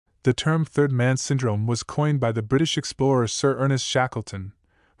The term third man syndrome was coined by the British explorer Sir Ernest Shackleton,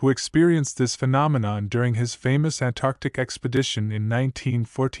 who experienced this phenomenon during his famous Antarctic expedition in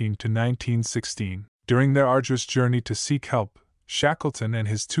 1914 to 1916. During their arduous journey to seek help, Shackleton and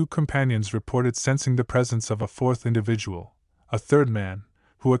his two companions reported sensing the presence of a fourth individual, a third man,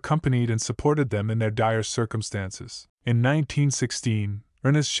 who accompanied and supported them in their dire circumstances. In 1916,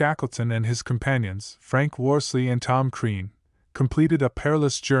 Ernest Shackleton and his companions, Frank Worsley and Tom Crean, completed a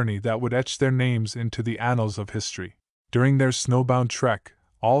perilous journey that would etch their names into the annals of history. During their snowbound trek,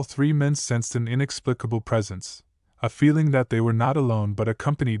 all three men sensed an inexplicable presence, a feeling that they were not alone but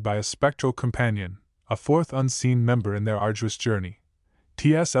accompanied by a spectral companion, a fourth unseen member in their arduous journey.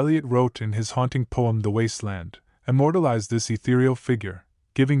 T.S. Eliot wrote in his haunting poem The Waste Land, immortalized this ethereal figure,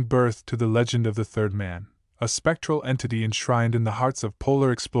 giving birth to the legend of the third man, a spectral entity enshrined in the hearts of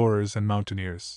polar explorers and mountaineers.